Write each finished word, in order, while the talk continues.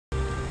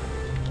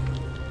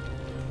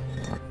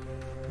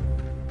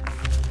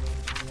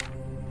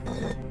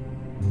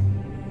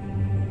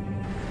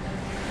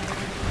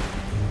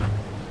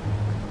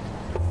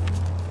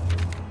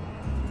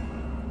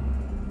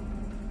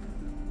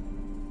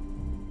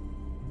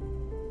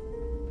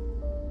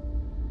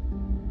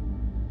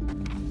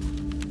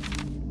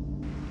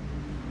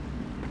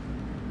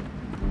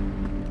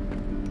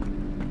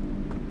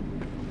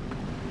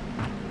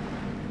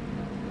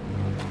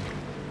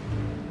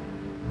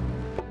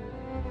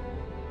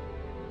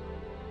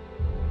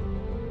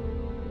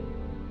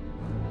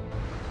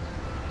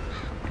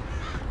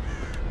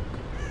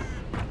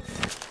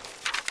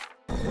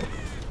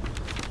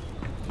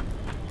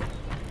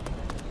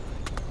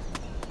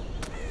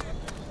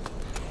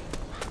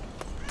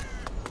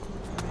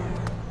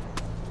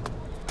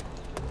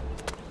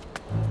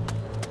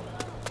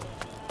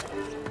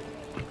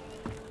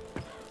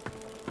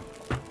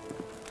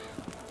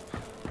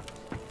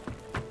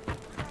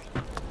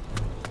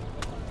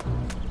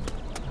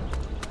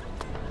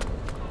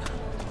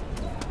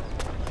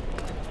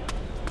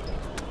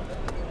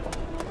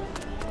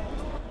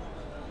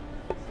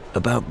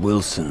About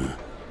Wilson.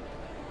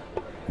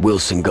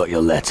 Wilson got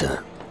your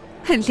letter.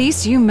 At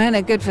least you men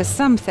are good for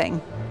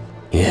something.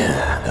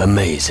 Yeah,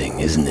 amazing,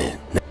 isn't it?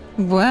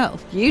 Well,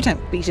 you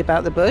don't beat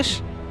about the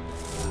bush.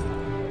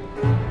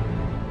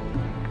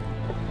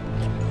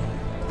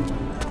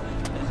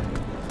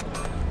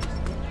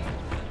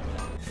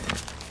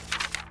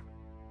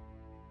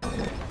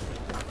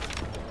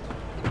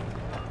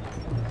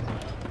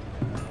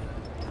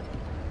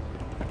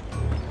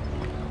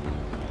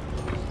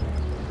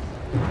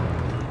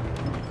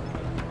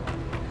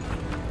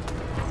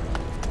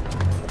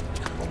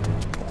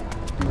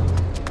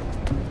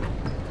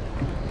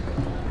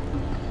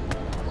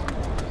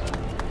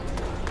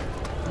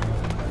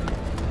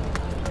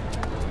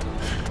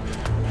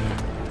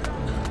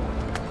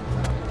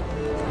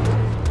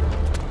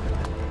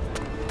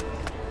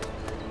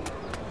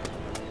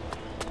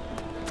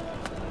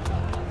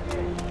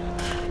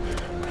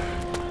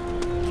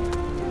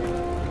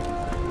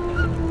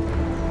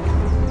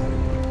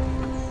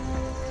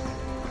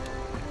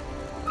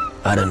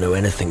 I don't know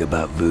anything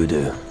about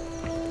voodoo.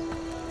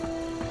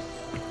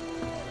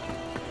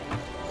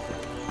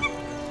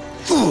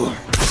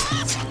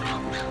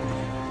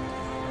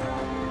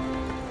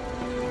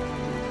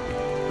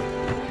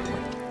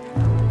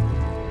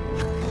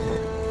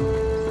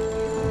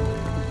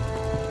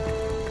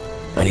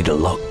 I need a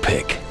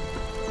lockpick.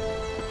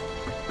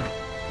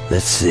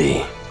 Let's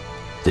see.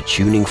 The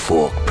tuning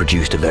fork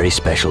produced a very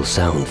special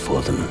sound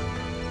for them.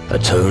 A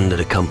tone that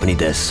accompanied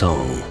their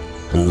song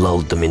and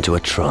lulled them into a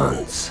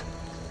trance.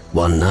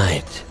 One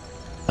night,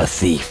 a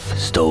thief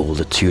stole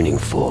the tuning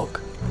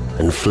fork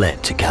and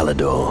fled to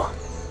Calador.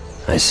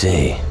 I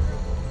see.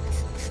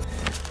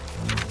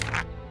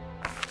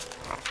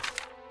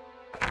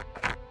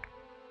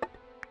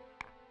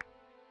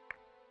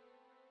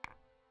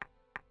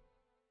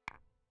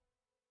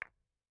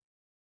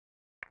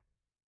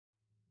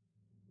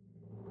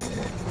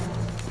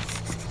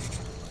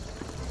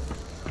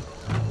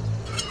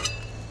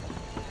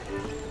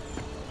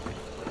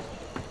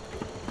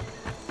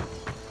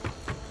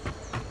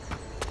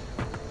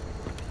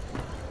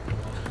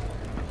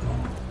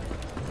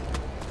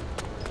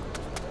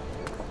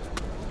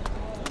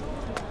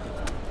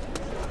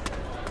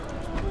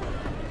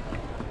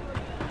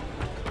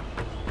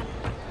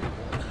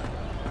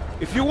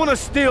 If you want to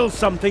steal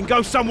something,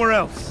 go somewhere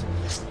else.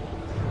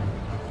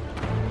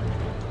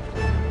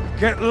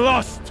 Get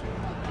lost!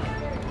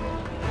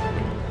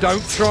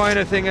 Don't try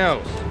anything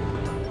else.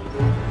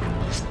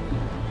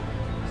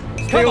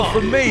 Steal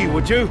from me,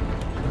 would you?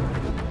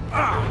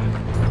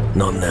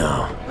 Not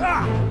now.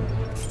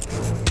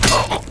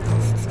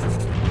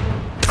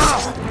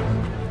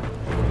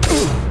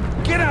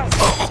 Get out!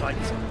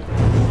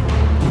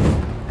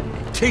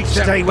 Teach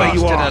that Stay where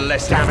you are, a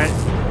lesson. Damn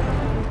it!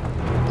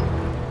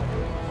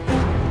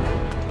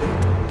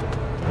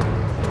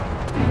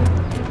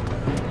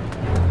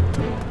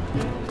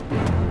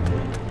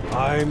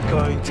 I'm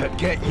going to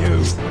get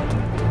you.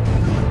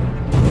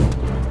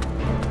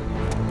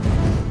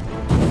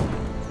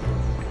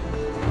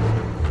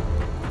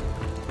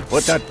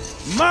 What the?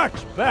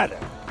 Much better.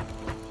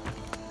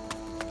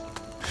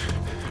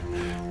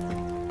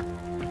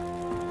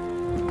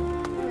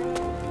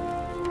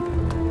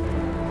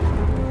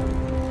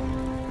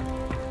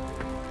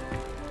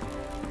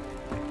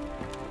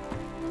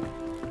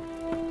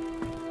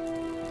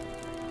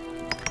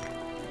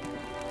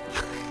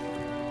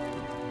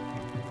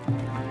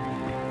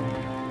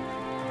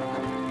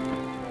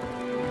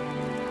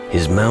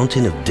 His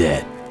mountain of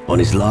debt on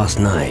his last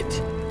night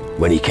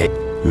when he came.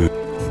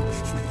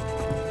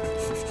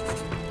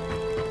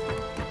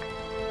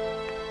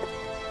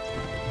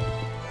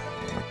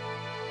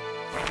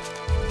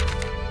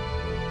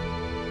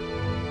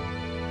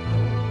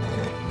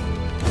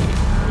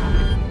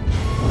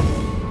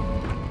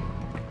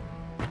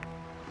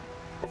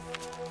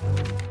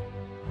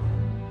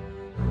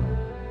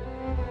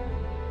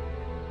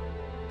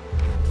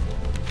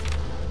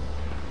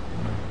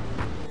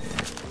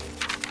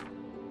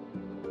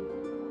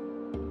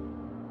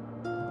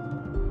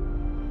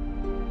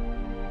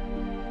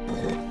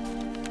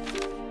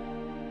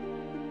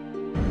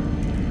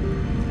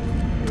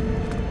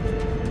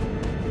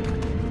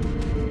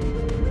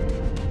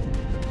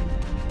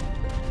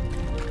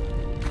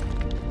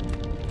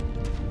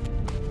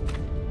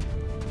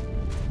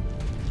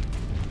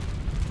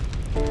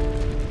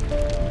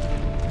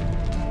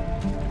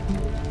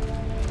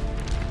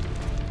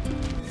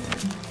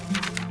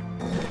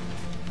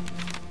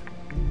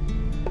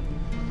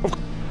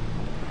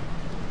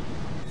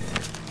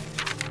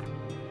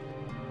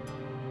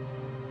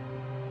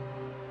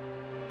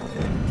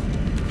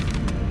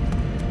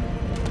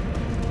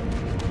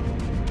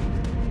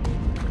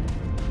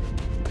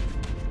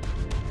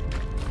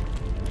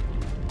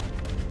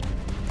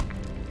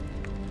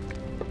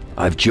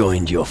 I've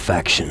joined your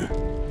faction.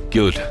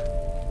 Good.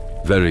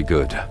 Very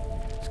good.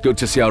 It's good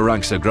to see our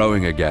ranks are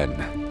growing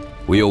again.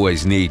 We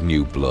always need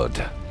new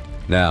blood.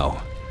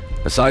 Now,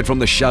 aside from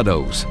the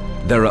shadows,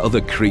 there are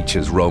other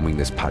creatures roaming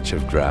this patch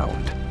of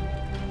ground.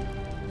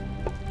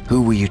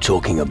 Who were you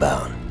talking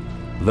about?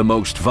 The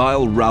most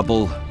vile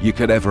rabble you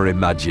could ever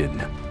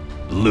imagine.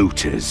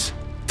 Looters.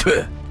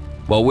 Tuh.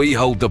 While we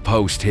hold the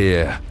post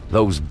here,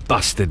 those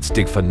bastards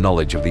dig for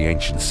knowledge of the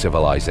ancient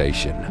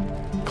civilization.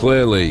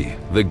 Clearly,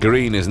 the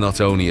green is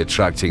not only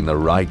attracting the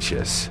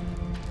righteous.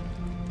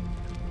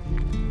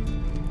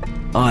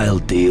 I'll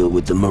deal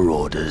with the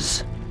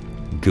marauders.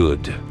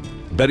 Good.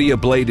 Better a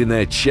blade in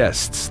their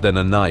chests than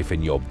a knife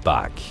in your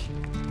back.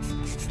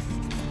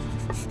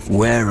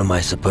 Where am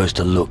I supposed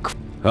to look?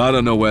 I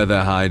don't know where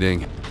they're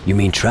hiding. You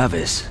mean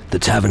Travis, the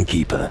tavern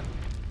keeper?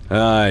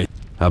 Aye.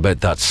 I bet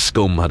that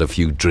scum had a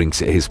few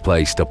drinks at his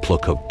place to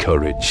pluck up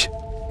courage.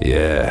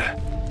 Yeah.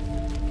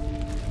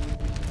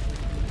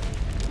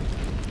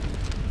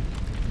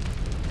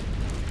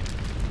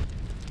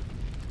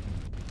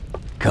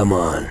 Come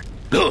on.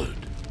 Good.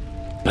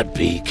 But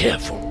be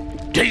careful.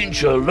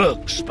 Danger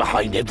lurks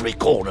behind every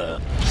corner.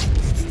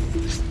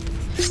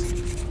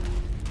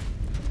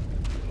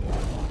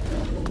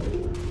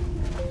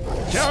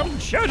 Come,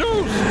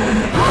 shadows!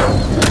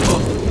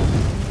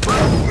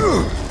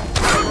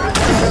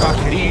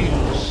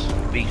 These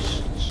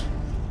beasts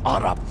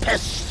are a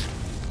pest.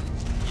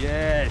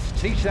 Yes,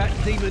 teach that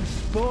demon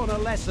spawn a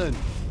lesson.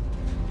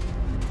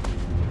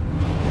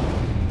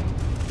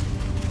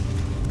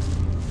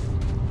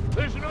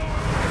 There's no...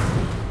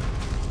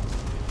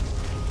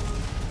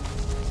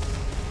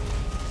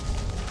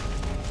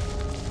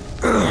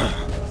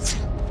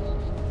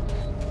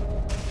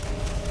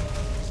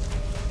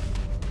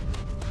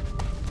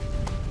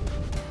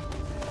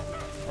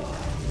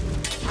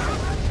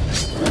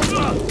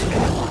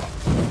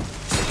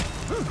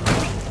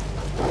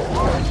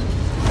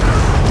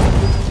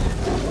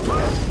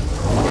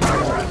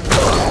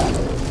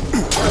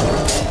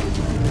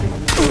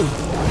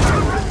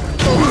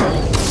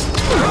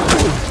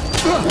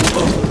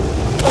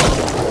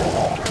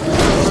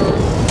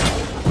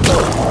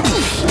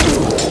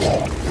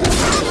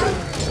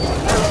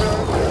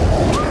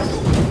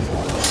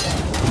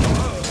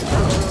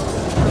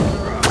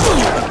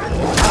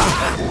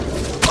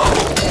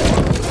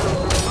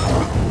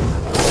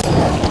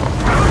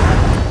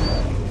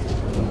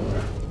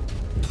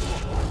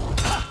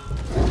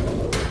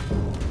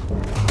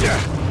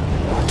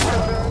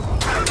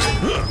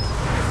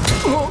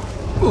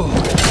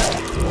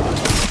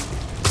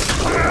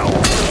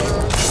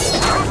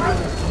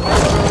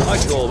 I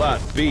call that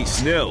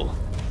beast nil.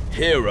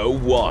 Hero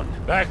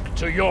 1. Back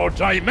to your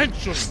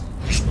dimension.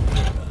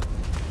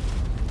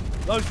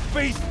 Those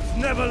beasts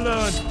never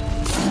learn.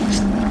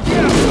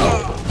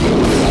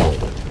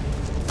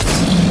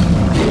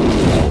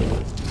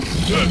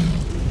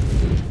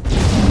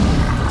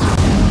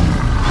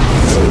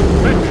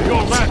 Make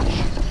your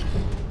match.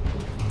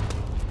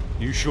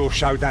 You sure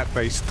showed that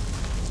beast.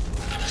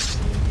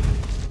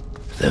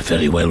 They're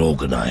very well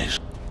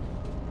organized.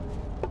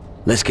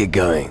 Let's get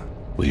going.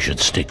 We should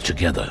stick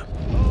together.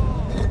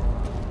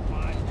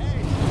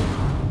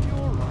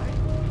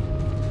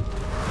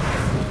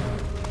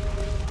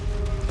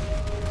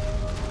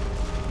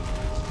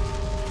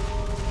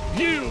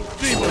 You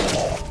demon!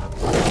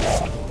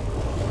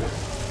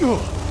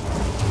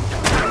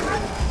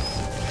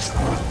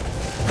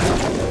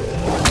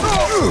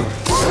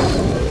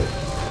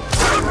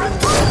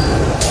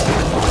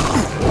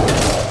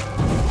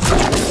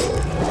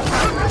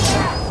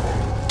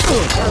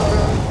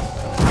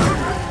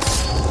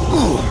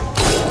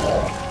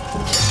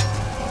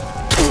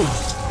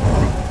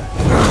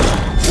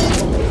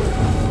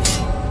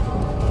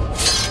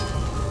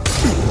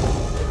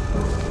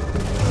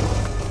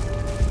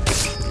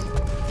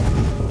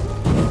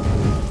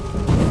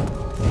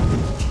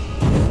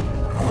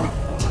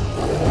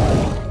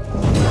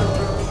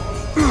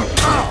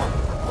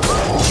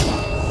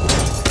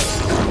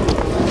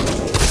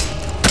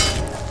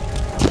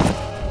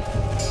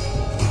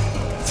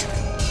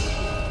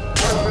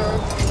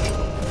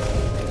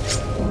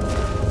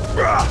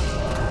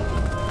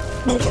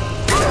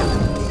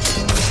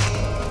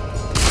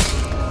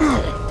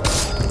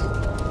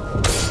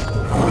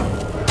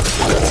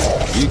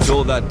 You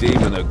taught that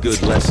demon a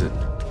good lesson.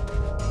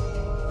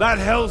 That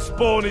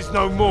hellspawn is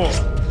no more.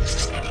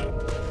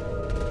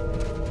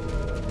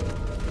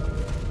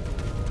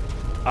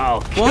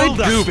 I'll Why kill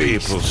that do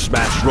beast. people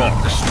smash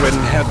rocks when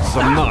heads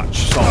are much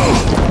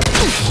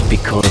softer?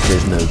 Because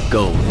there's no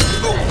gold.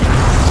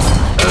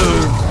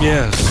 Oh,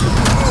 yes.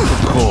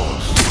 Of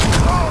course.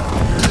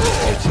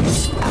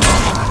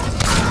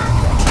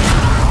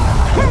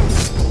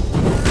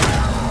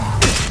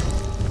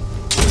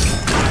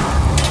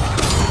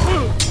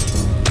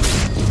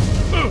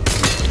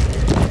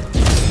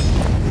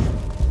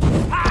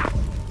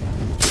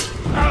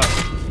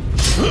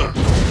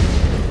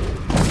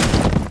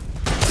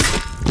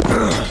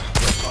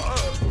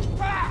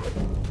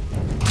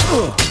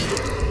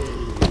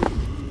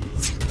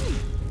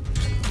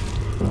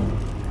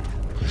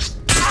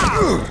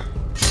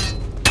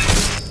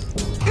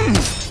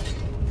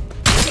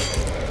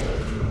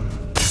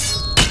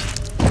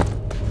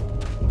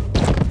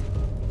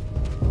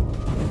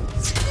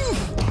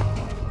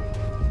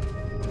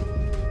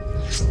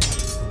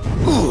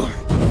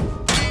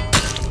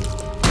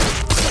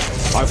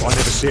 I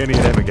never see any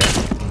of them again.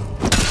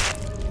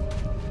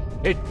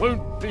 It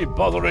won't be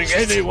bothering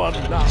anyone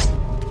now.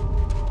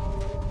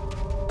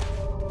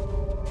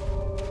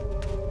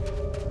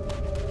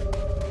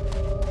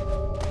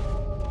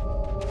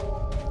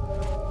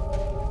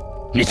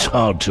 It's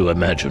hard to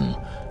imagine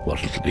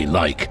what it'll be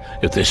like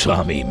if this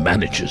army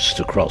manages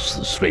to cross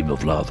the stream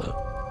of lava.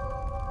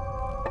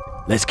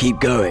 Let's keep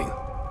going.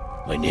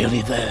 We're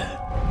nearly there.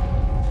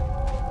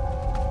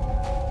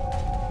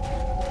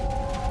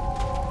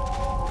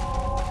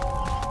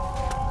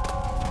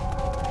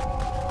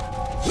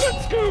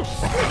 Let's go!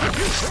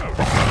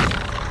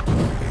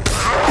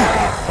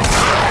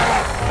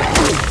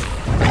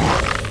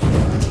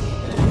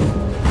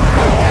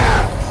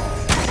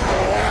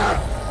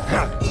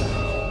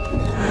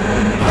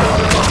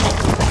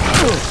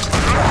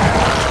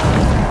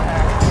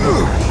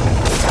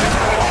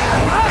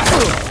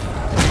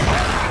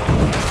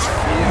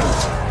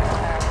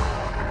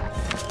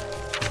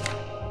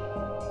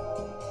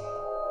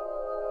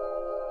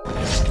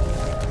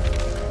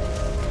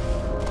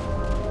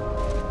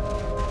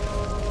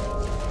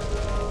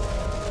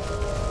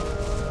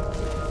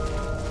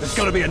 There's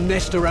gotta be a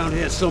nest around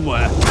here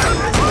somewhere.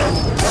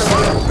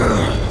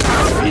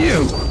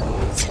 You!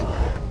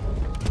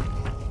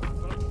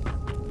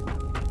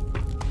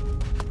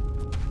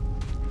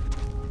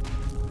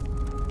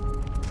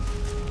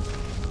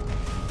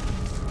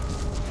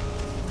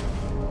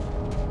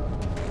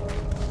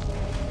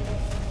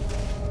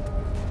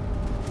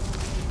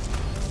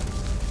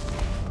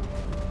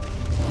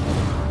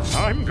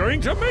 I'm going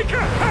to make a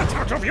hat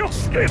out of your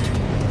skin!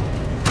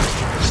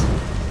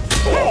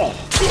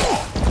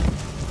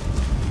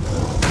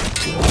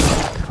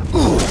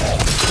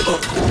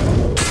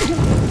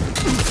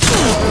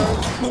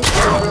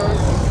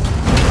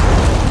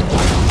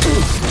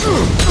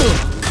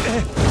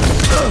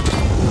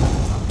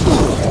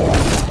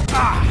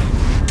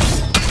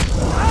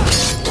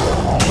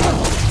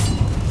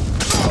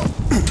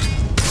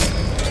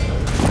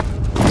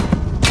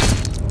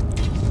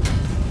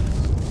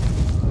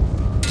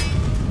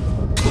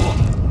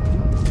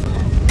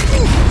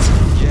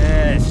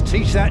 Yes,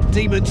 teach that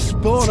demon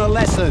spawn a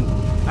lesson.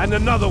 And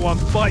another one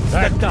bites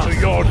Back the dust. to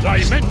your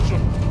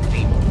dimension,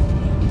 demon!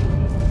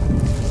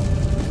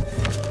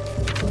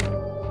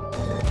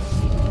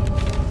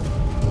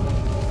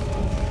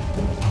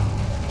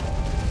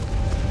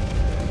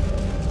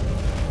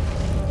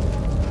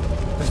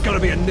 There's gotta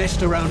be a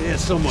nest around here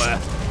somewhere.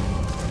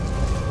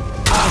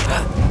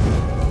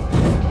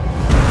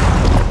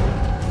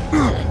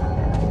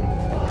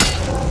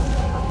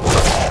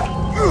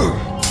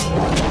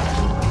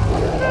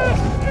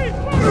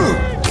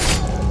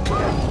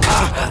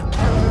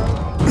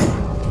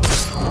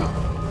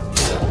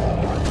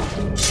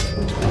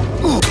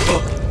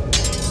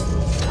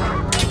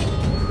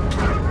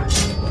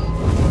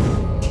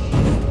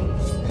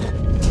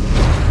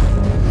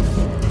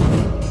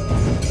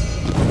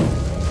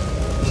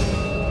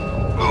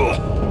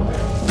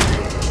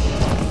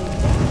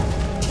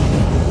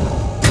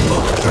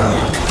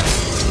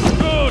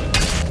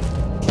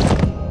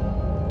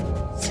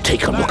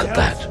 Take a look at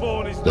that.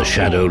 The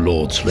Shadow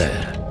Lord's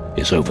lair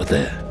is over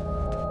there.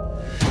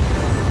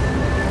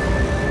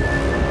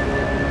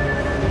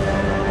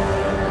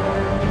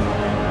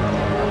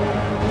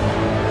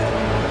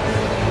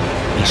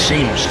 He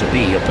seems to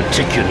be a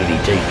particularly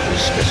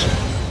dangerous specimen.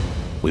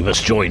 We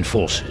must join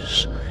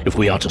forces if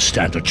we are to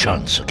stand a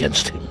chance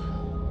against him.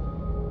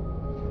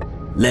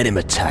 Let him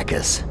attack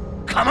us.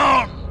 Come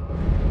on!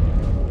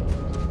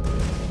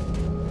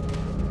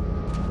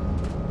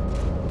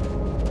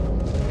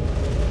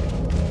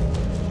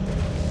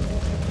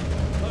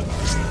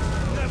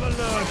 Never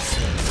learn.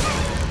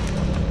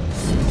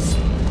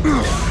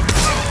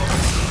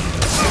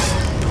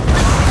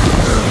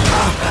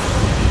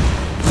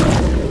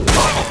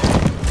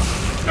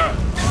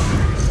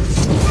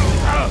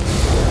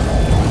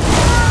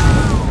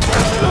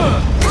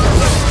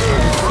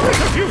 Break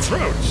a few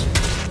throats!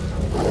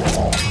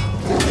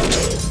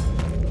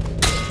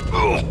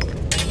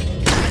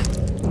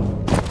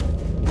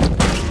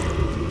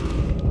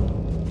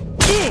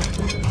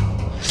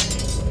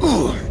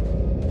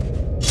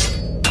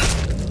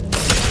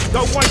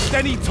 Don't waste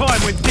any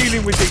time when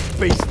dealing with these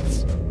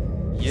beasts.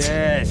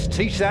 Yes,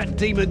 teach that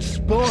demon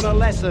spawn a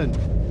lesson.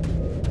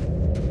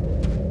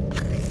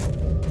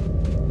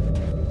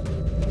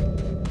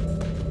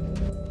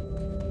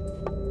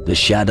 The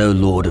Shadow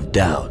Lord of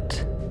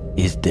Doubt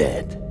is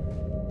dead.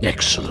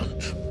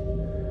 Excellent.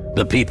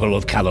 The people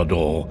of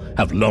Calador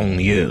have long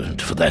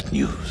yearned for that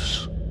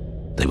news.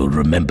 They will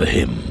remember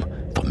him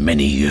for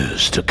many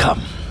years to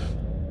come.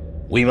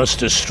 We must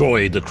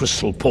destroy the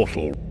crystal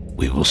portal.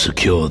 We will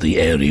secure the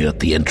area at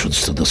the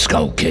entrance to the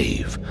Skull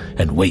Cave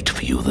and wait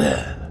for you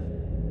there.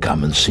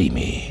 Come and see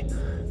me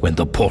when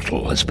the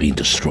portal has been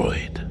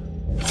destroyed.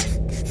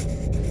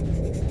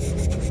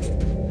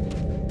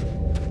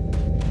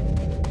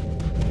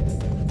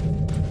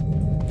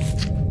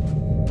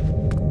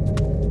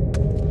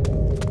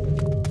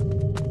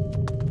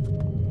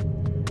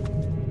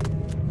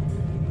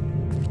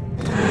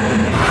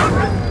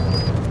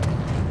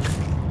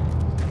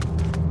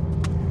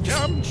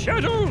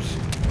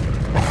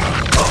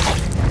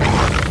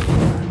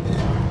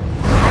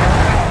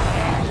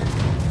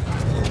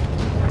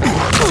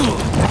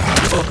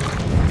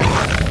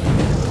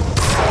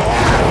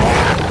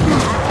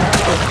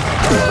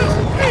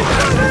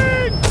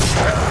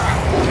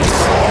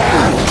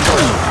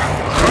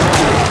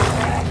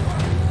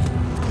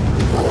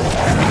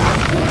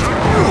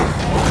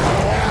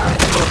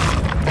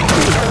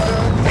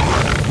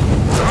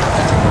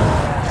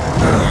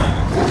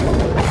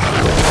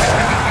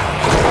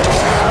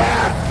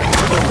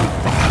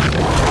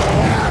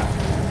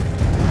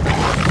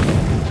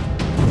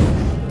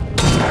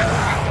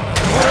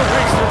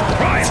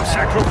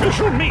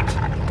 sacrificial meat!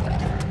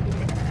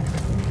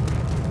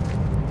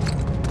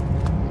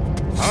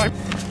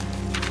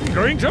 I'm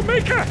going to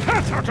make a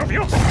hat out of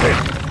your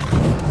skin!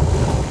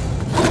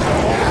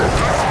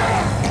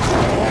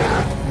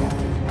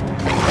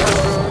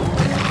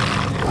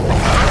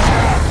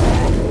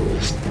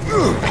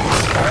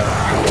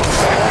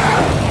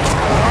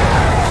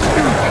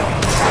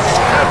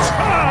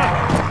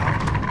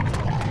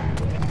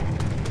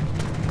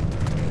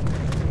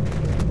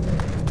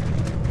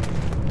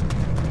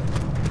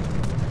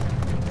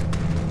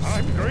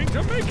 I'm going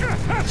to make a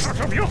hat out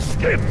of your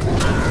skin!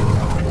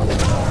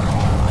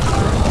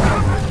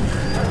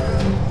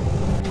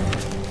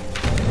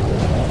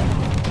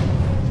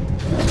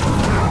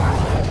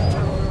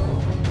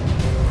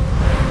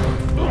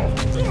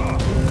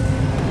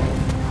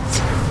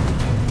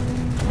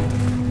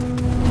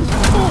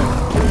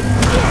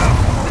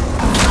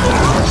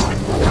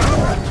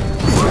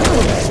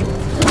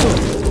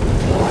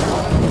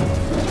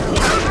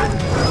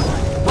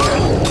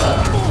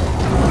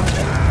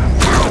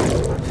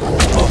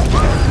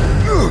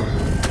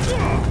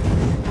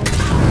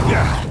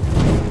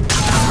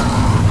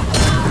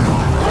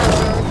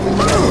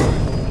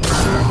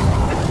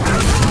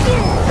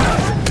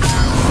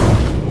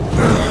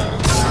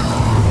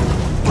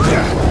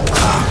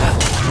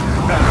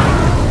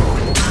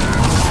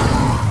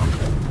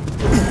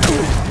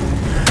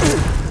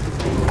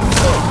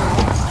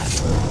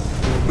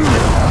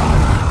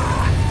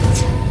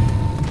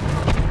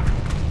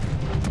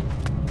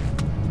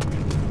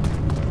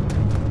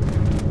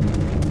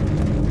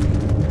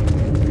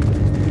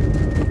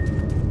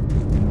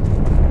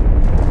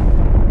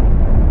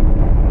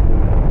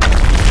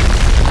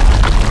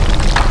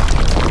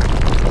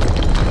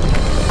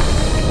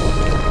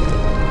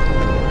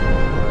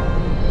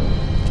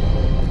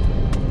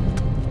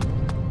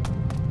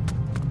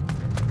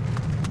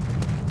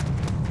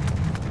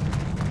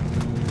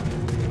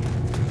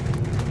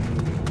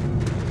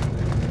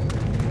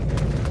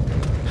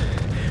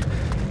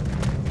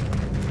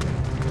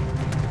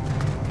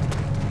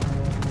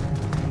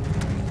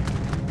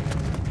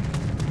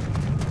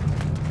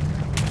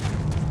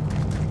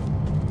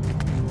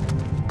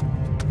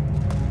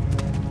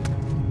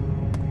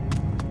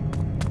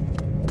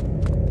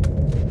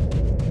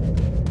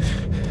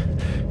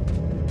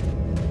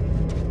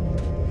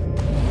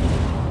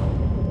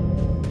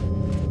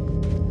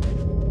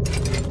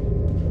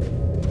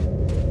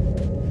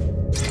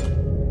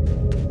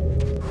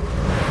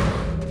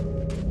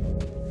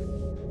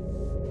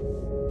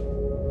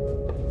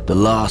 The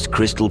last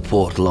crystal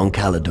portal on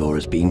Calidor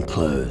is being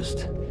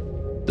closed.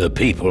 The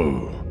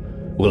people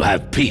will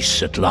have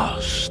peace at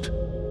last.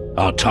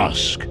 Our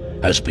task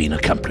has been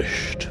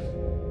accomplished.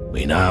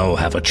 We now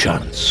have a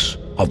chance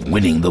of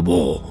winning the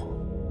war.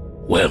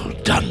 Well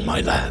done,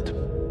 my lad.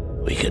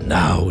 We can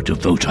now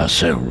devote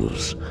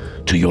ourselves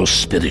to your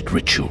spirit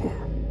ritual.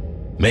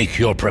 Make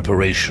your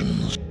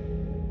preparations.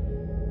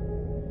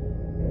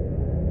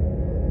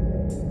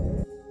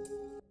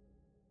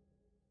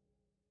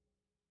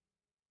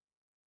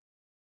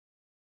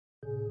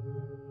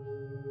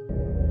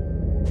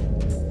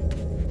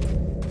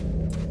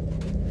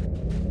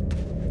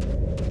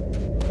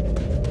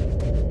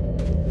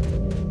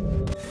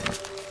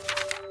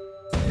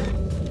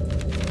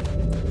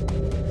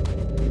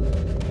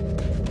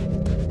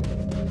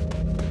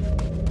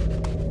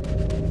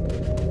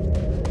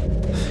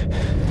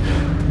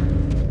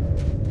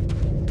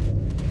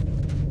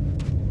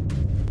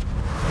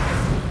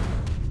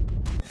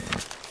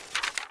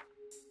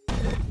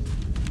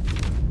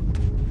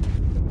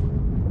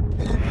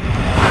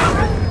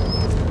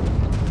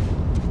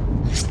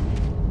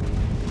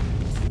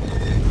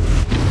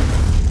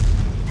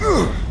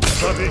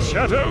 Bloody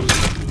shadows!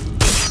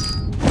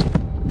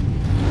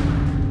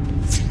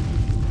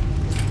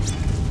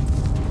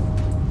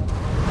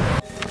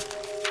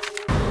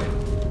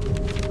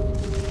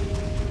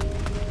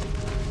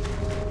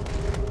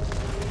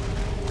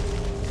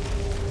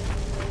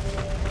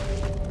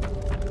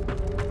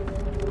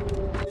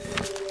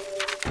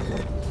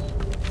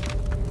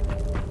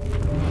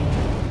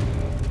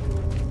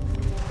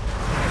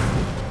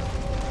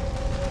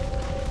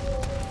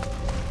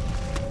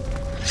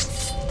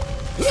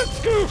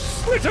 Let's go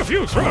slit a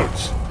few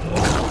throats!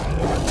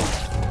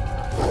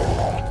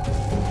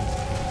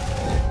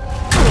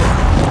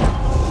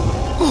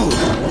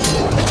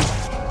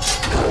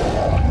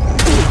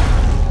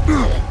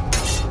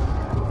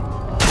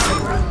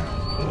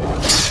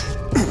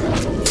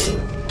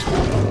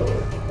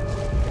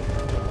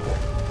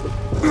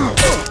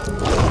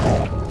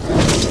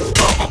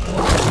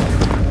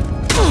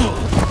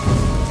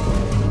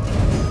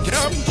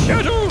 Damn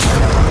shadows!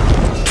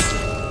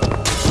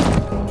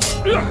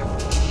 Good!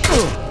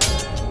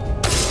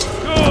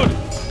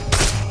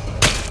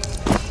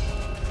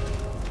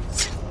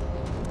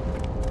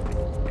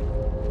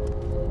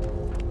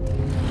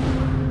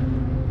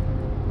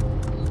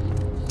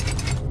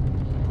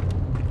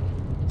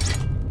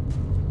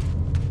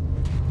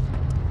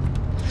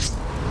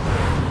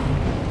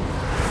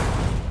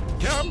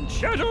 Damn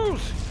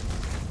shadows!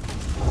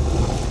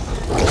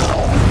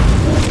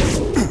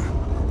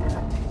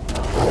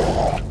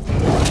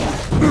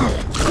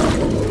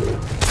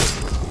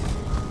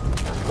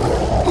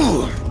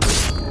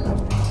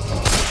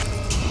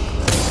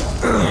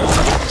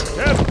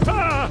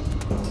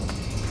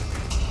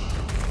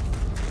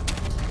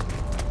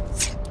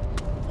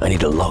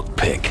 need a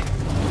lockpick.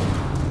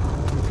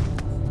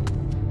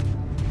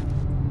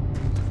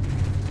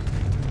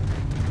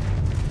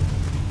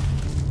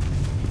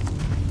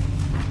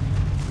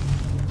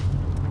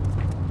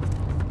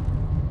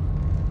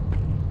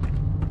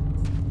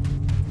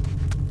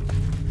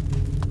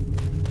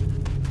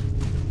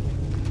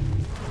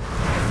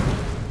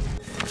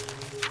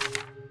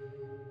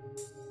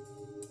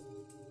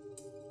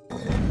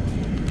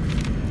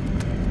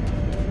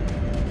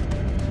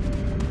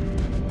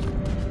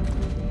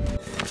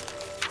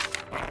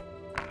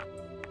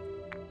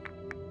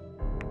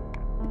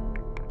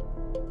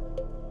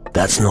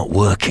 That's not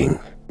working.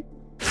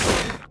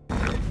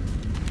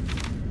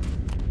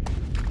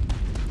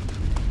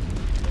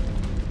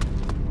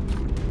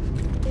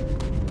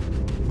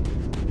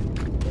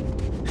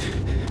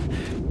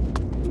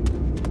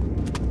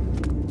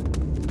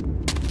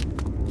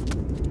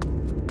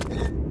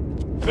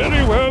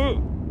 Very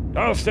well.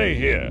 I'll stay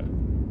here.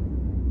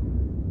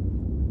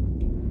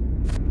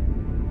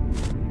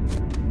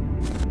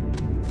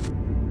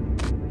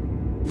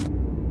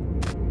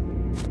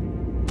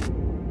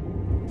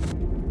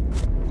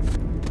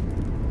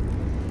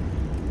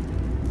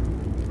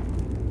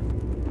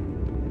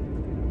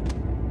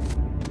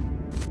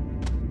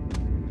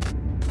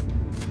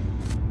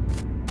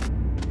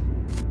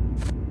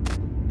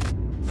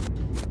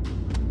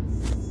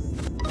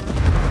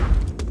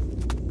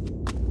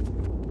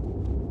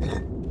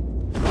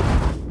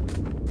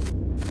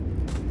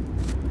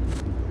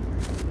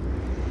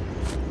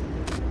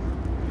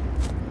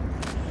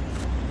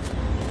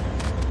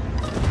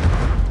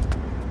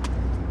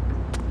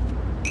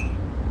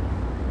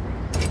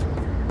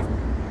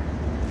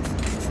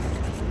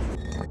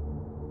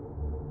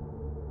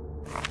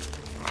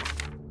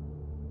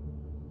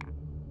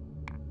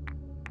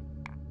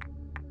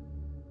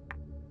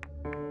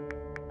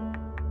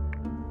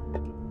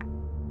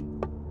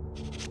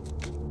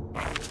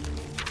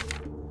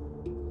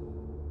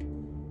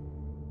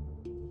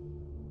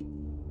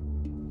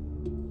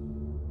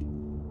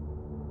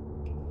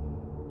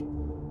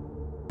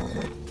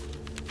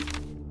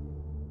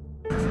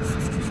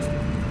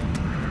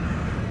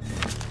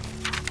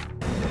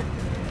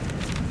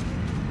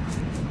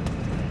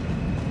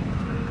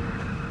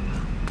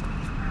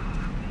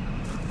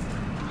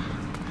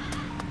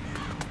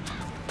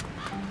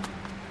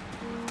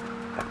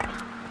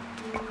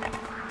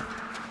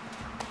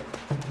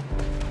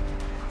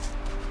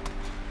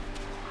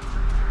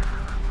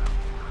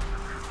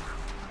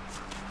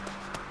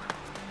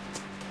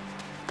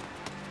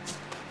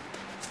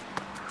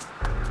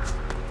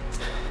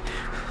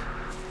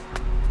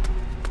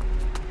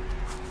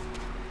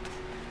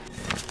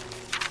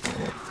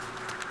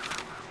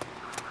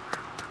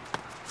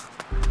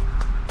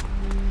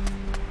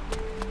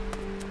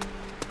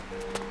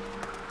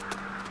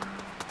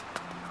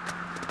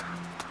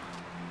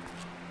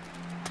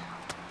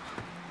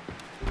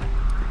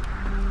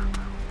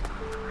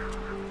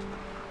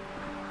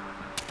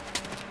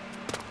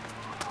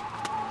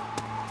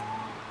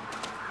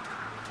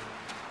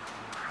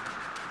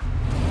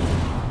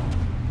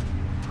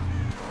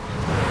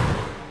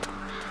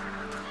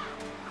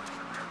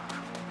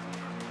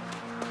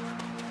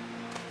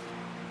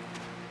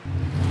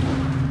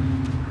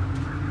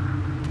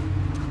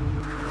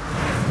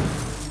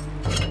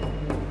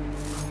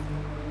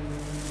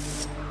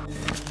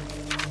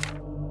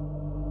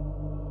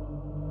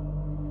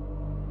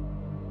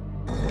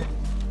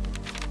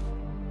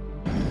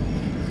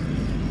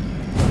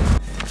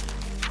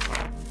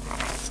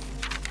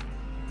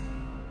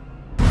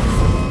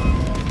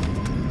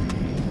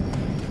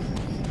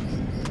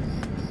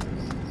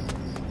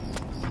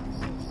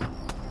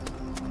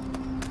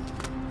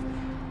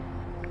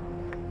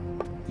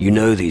 You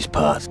know these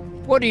parts.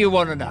 What do you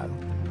want to know?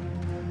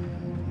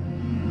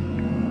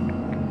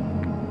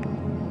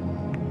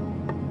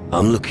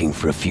 I'm looking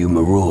for a few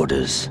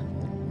marauders.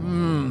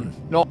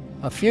 Not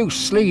a few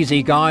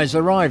sleazy guys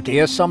arrived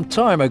here some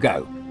time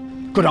ago.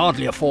 Could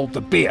hardly afford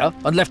the beer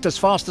and left as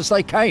fast as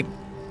they came.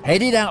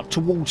 Headed out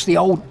towards the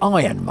old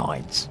iron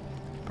mines.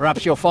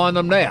 Perhaps you'll find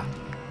them there.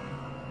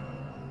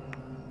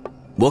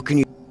 What can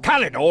you...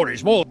 Calidor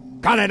is more.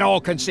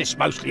 Calidor consists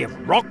mostly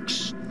of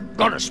rocks.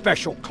 Got a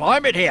special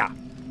climate here.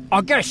 I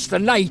guess the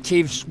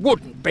natives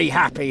wouldn't be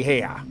happy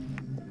here.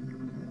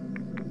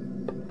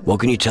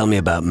 What can you tell me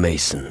about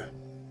Mason?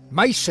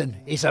 Mason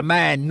is a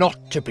man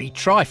not to be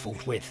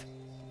trifled with.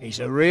 He's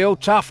a real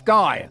tough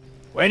guy.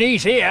 When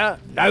he's here,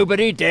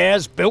 nobody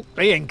dares bilk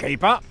the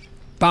innkeeper.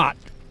 But,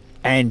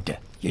 and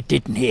you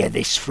didn't hear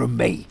this from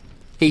me,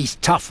 he's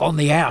tough on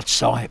the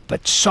outside,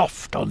 but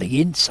soft on the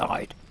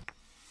inside.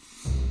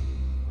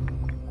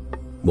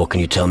 What can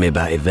you tell me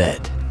about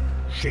Yvette?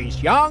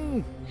 She's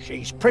young,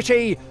 she's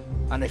pretty,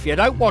 and if you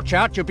don't watch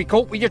out, you'll be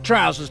caught with your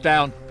trousers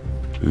down.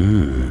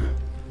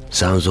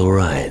 Sounds all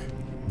right.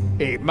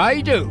 It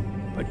may do,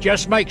 but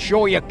just make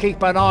sure you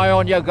keep an eye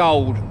on your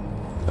gold.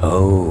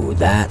 Oh,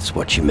 that's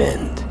what you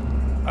meant.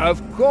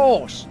 Of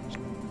course.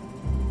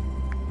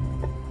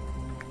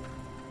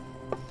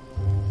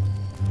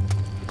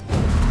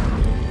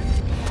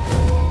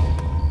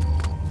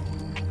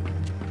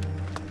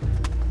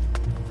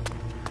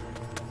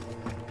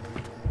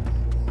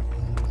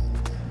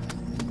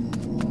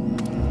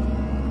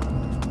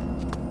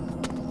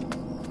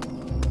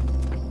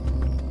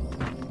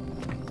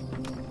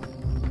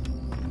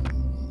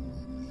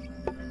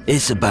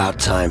 It's about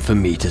time for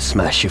me to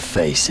smash your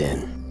face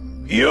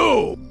in.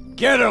 You!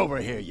 Get over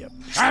here, you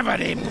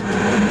haven't him!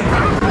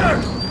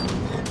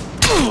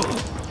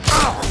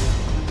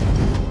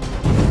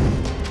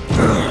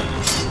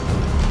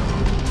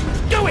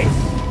 Do it!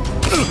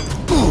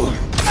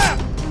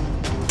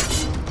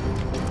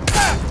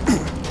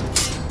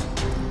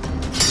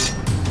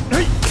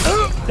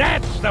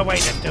 That's the way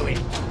to do it!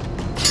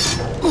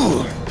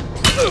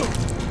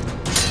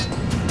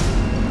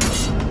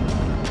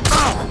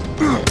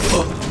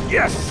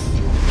 Yes!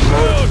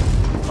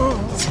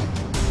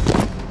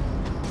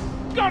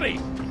 Got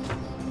him!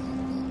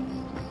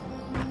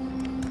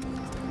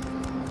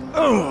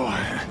 Oh,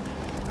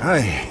 I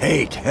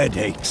hate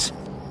headaches.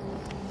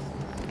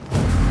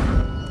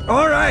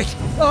 All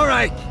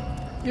right.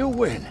 You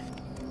win.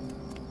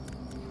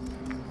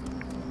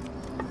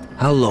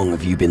 How long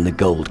have you been the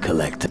gold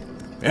collector?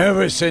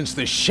 Ever since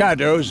the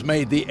shadows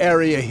made the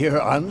area here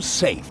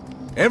unsafe.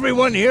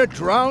 Everyone here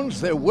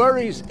drowns their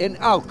worries in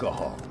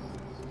alcohol.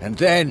 And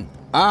then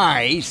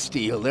I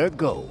steal their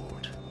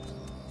gold.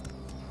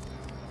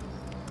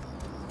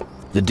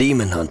 The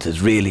demon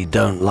hunters really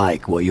don't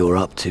like what you're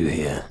up to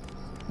here.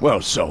 Well,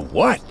 so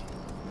what?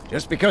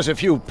 Just because a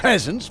few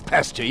peasants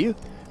pester you,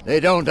 they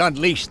don't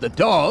unleash the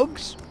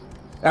dogs.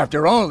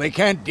 After all, they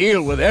can't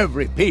deal with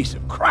every piece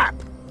of crap.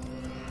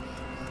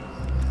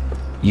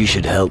 You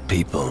should help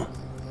people,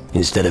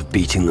 instead of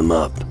beating them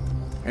up.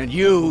 And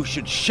you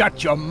should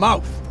shut your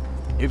mouth.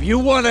 If you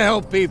want to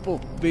help people,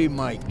 be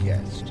my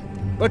guest.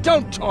 But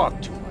don't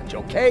talk too much,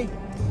 okay?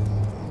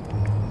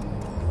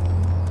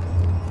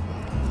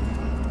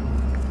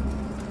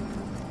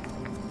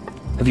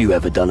 Have you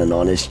ever done an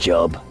honest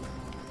job?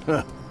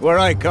 Where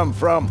I come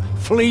from,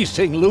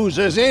 fleecing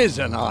losers is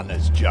an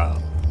honest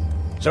job.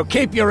 So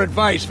keep your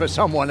advice for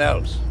someone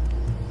else.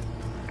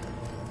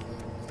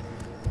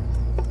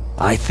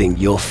 I think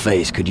your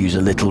face could use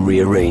a little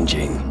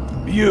rearranging.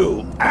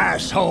 You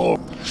asshole!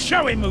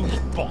 Show him who's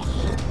boss!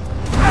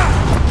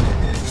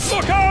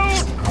 Look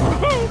out!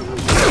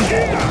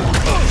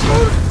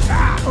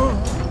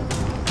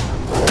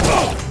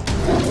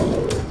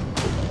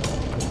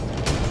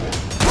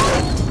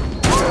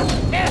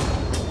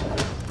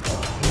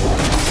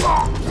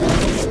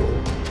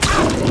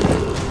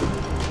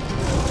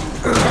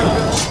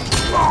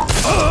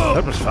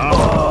 That was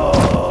fast.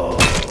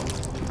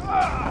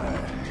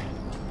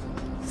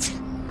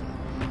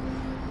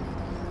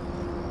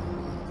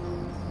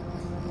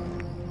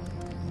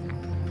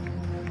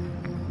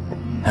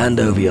 Hand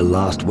over your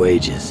last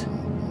wages.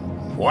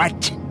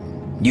 What?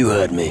 You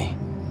heard me.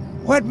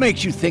 What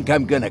makes you think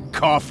I'm gonna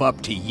cough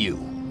up to you?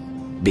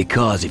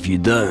 Because if you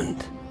don't,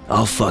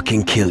 I'll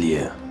fucking kill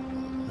you.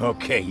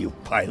 Okay, you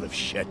pile of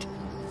shit.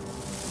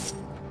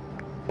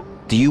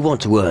 Do you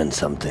want to earn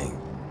something?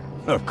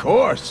 Of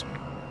course.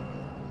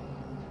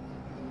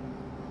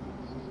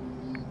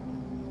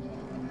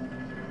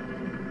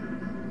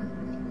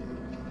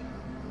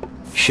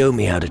 Show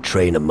me how to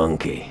train a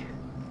monkey.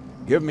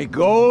 Give me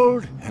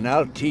gold, and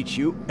I'll teach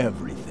you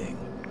everything.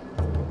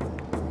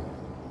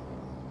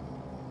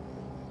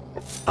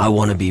 I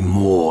want to be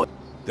more.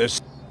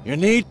 This you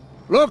need.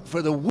 Look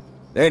for the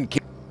then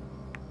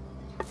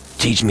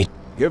Teach me.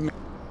 give me.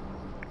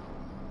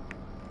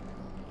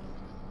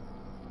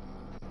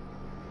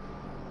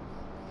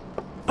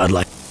 I'd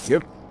like.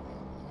 Give.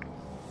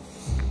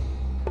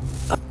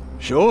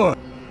 Sure.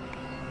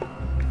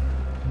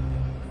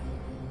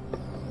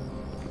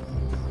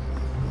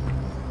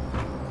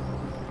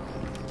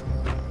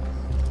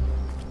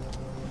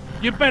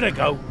 You better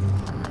go.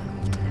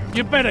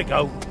 You better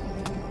go.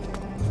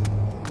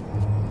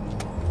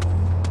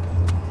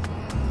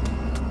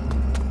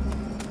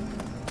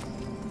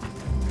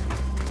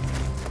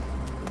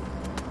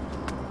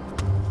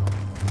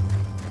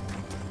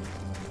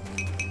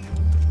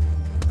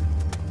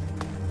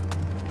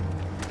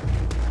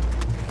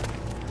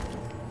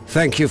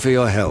 Thank you for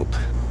your help.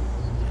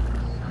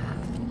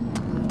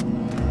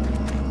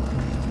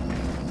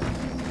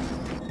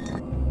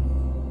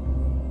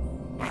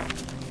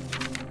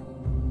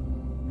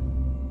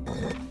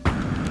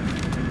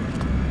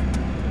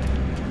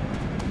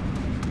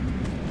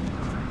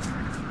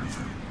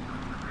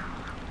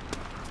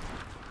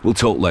 We'll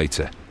talk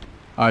later.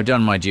 I've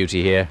done my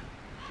duty here.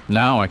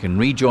 Now I can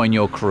rejoin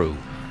your crew.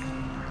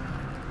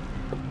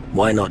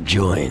 Why not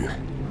join?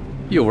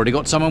 You already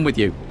got someone with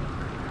you.